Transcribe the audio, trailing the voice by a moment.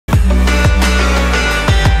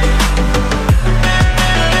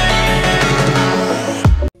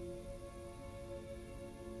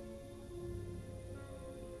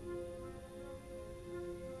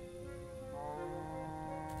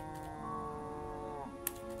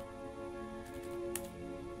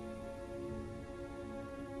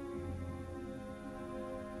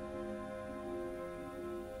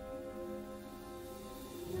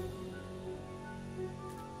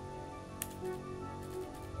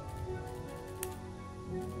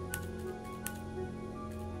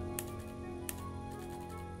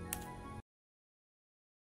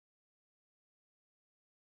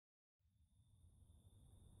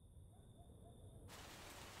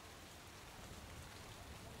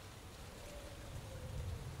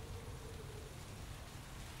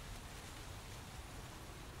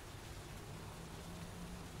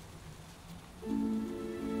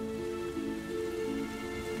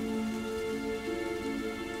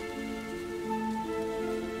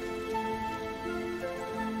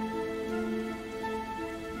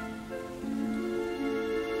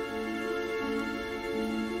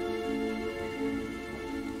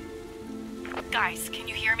Guys, can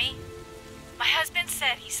you hear me? My husband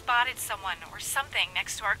said he spotted someone or something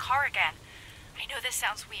next to our car again. I know this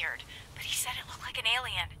sounds weird, but he said it looked like an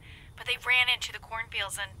alien. But they ran into the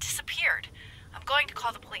cornfields and disappeared. I'm going to call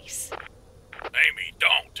the police. Amy,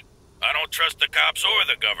 don't. I don't trust the cops or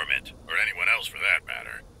the government, or anyone else for that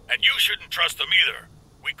matter. And you shouldn't trust them either.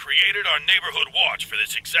 We created our neighborhood watch for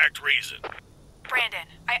this exact reason. Brandon,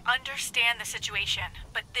 I understand the situation,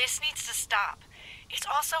 but this needs to stop. It's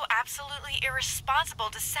also absolutely irresponsible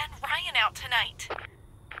to send Ryan out tonight.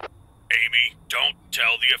 Amy, don't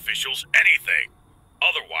tell the officials anything.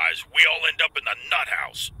 Otherwise, we all end up in the nut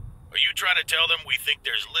house. Are you trying to tell them we think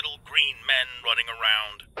there's little green men running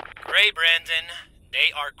around? Gray, Brandon.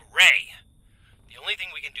 They are gray. The only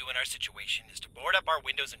thing we can do in our situation is to board up our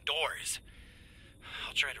windows and doors.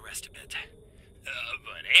 I'll try to rest a bit.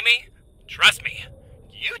 But Amy, trust me,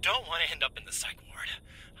 you don't want to end up in the psych ward.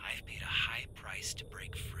 I've paid a high price to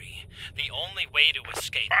break free. The only way to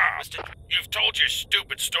escape was to... You've told your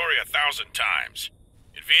stupid story 1,000 times.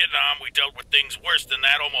 In Vietnam, we dealt with things worse than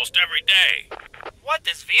that almost every day. What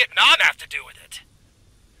does Vietnam have to do with it?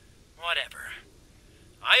 Whatever.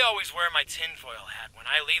 I always wear my tinfoil hat when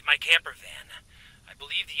I leave my camper van. I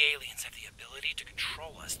believe the aliens have the ability to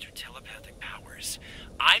control us through telepathic powers.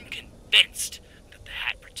 I'm convinced that the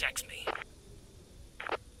hat protects me.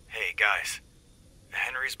 Hey, guys.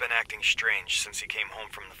 Henry's been acting strange since he came home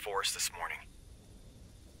from the forest this morning.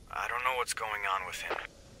 I don't know what's going on with him.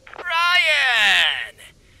 Ryan!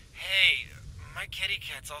 Hey, my kitty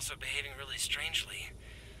cat's also behaving really strangely.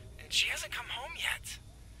 And she hasn't come home yet.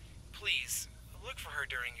 Please, look for her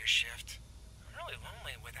during your shift. I'm really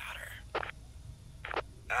lonely without her.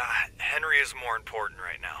 Henry is more important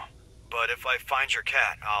right now. But if I find your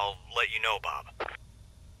cat, I'll let you know, Bob.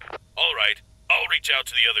 All right. I'll reach out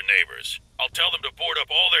to the other neighbors. I'll tell them to board up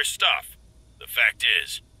all their stuff. The fact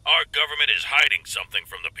is, our government is hiding something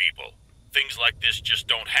from the people. Things like this just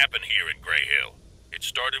don't happen here in Greyhill. It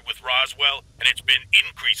started with Roswell, and it's been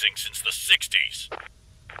increasing since the 60s.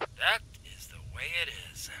 That is the way it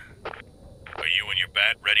is. Are you and your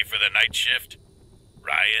bat ready for the night shift?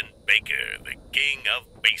 Ryan Baker, the king of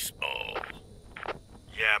baseball.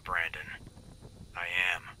 Yeah, Brandon. I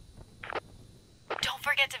am. Don't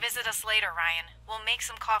forget to visit us later, Ryan. We'll make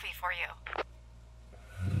some coffee for you.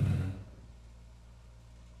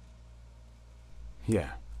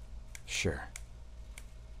 Yeah, sure.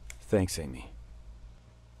 Thanks, Amy.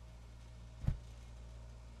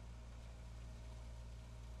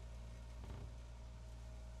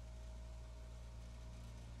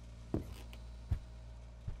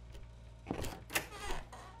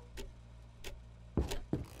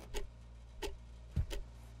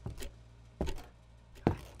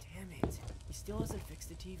 Damn it. He still hasn't fixed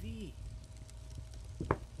the TV.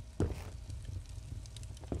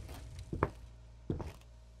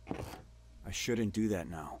 I shouldn't do that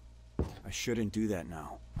now. I shouldn't do that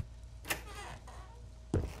now.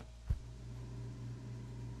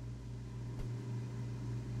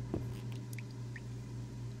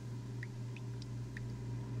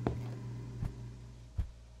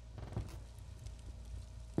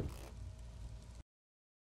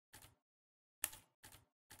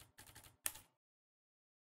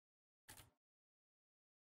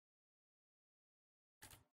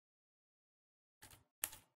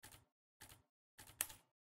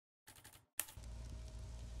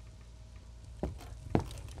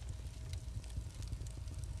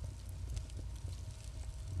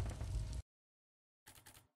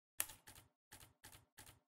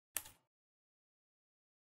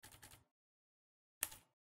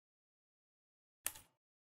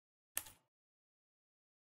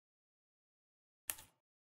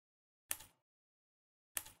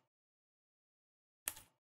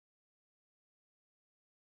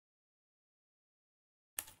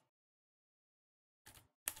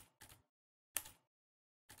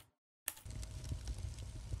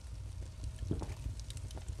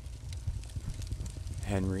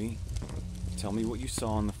 Henry, tell me what you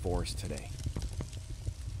saw in the forest today.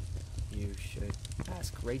 You should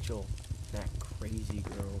ask Rachel, that crazy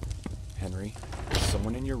girl. Henry, is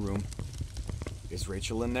someone in your room? Is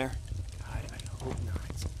Rachel in there? God, I hope not.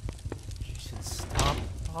 She should stop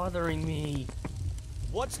bothering me.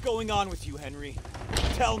 What's going on with you, Henry?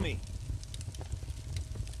 Tell me.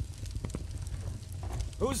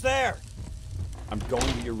 Who's there? I'm going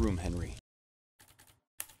to your room, Henry.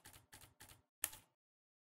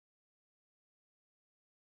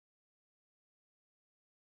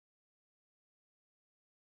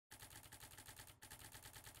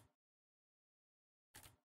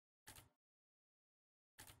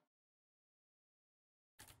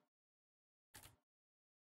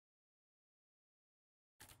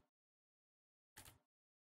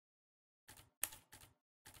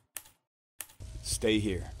 Stay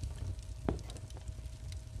here.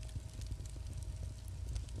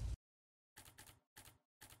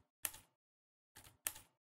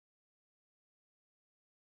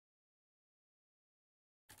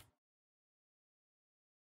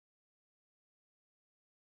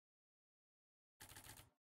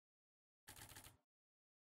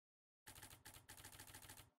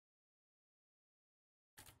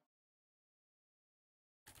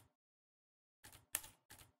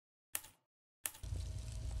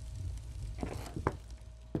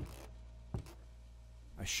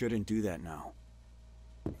 I shouldn't do that now.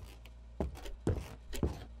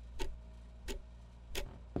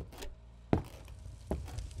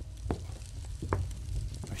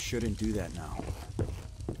 I shouldn't do that now.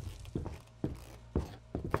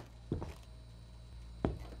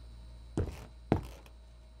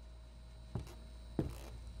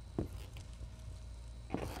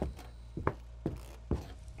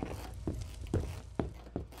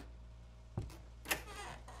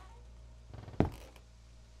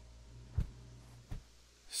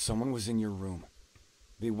 Someone was in your room.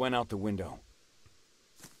 They went out the window.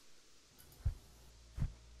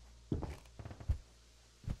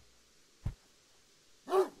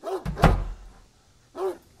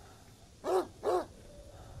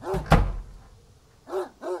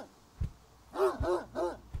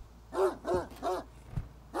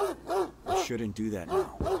 I shouldn't do that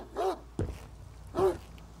now.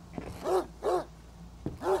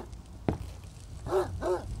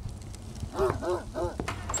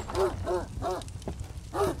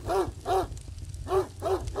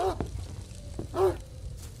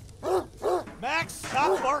 Max,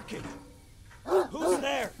 stop barking! Who's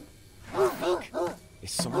there?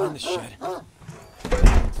 Is someone in the shed?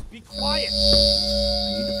 Max, be quiet!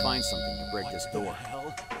 I need to find something to break this door.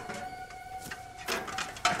 Hell?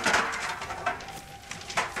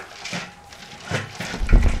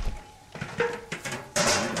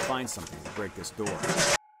 I need to find something to break this door.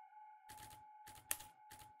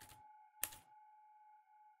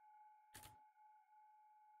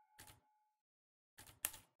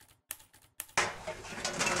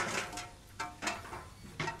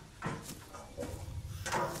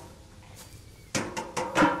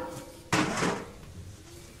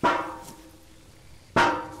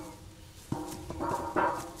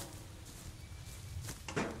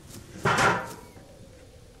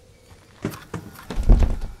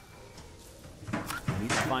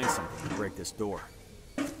 Find something to break this door.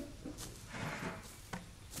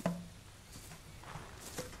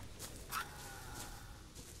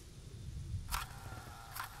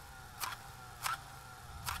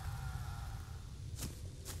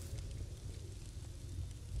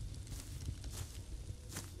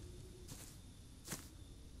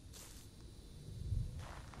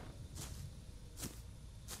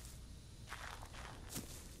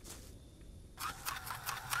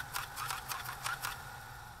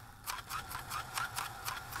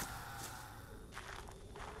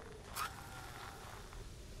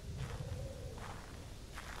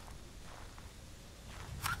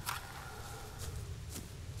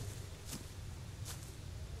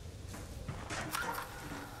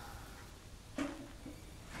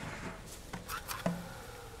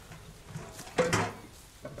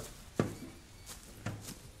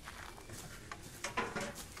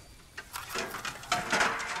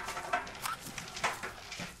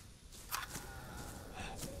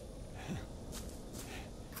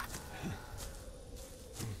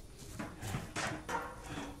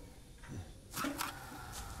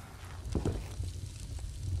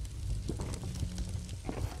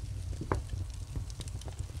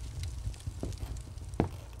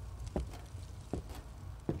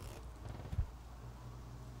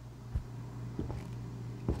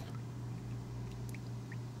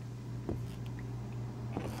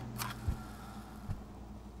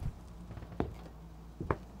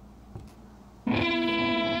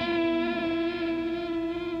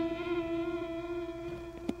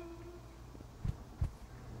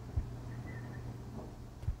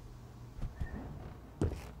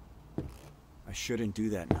 I shouldn't do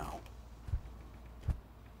that now.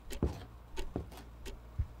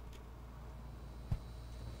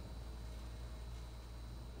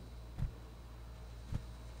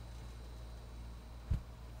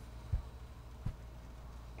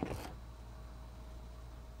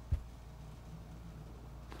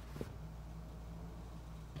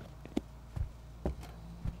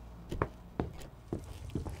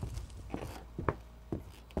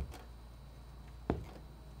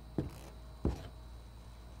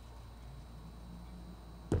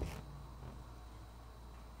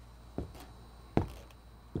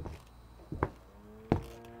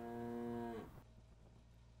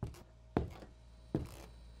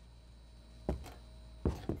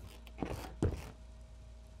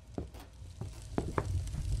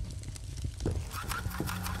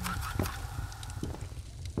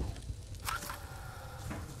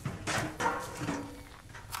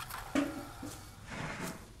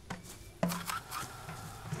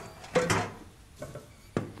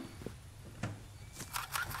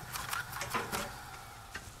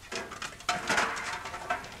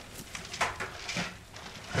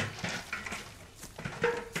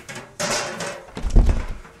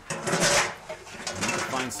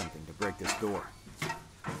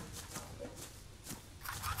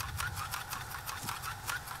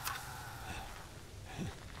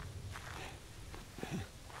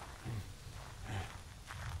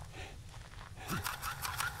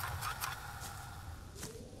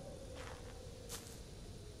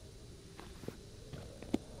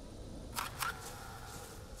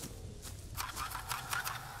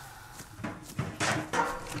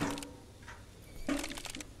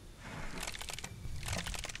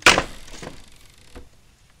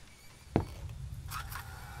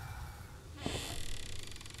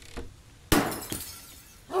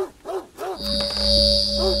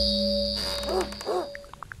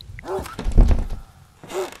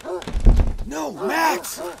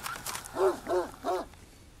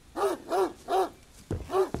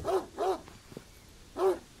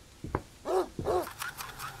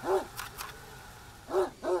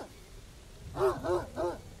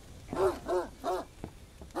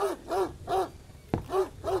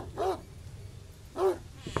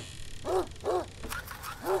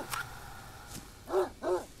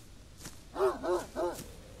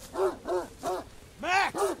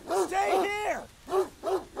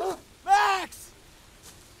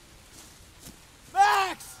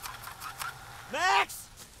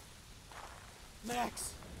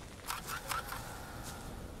 Max!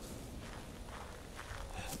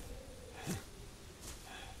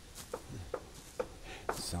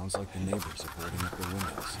 Sounds like the neighbors are boarding up their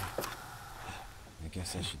windows. I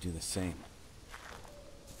guess I should do the same.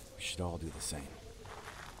 We should all do the same.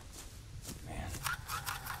 Man,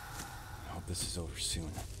 I hope this is over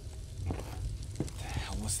soon. What the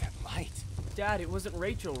hell was that light? Dad, it wasn't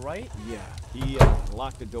Rachel, right? Yeah, he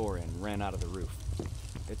locked the door and ran out of the roof.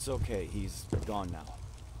 It's okay, he's gone now.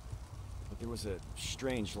 But there was a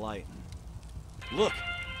strange light. Look,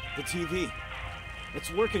 the TV.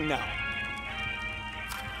 It's working now.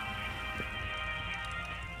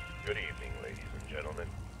 Good evening, ladies and gentlemen.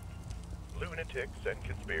 Lunatics and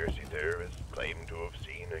conspiracy theorists claim to have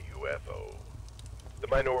seen a UFO. The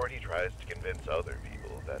minority tries to convince other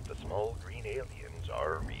people that the small green aliens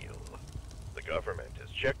are real. The government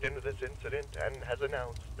has checked into this incident and has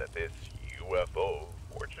announced that this UFO,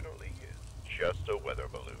 fortunately, is just a weather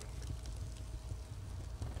balloon.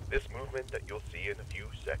 This movement that you'll see in a few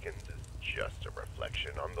seconds is just a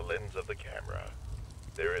reflection on the lens of the camera.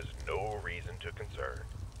 There is no reason to concern.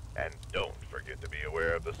 And don't forget to be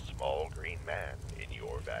aware of the small green man in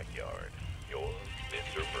your backyard. You're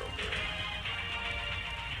Mr. Broker.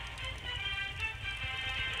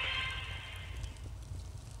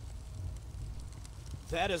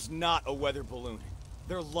 That is not a weather balloon.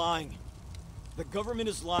 They're lying. The government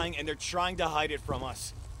is lying and they're trying to hide it from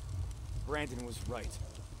us. Brandon was right.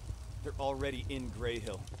 They're already in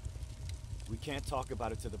Greyhill. We can't talk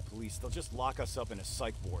about it to the police. They'll just lock us up in a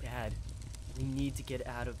psych ward. Dad, we need to get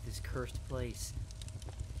out of this cursed place.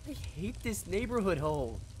 I hate this neighborhood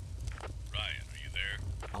hole. Ryan, are you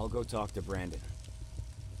there? I'll go talk to Brandon.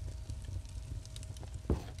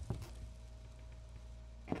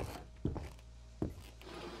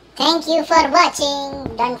 Thank you for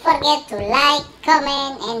watching. Don't forget to like,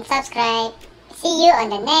 comment, and subscribe. See you on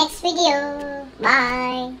the next video.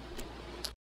 Bye.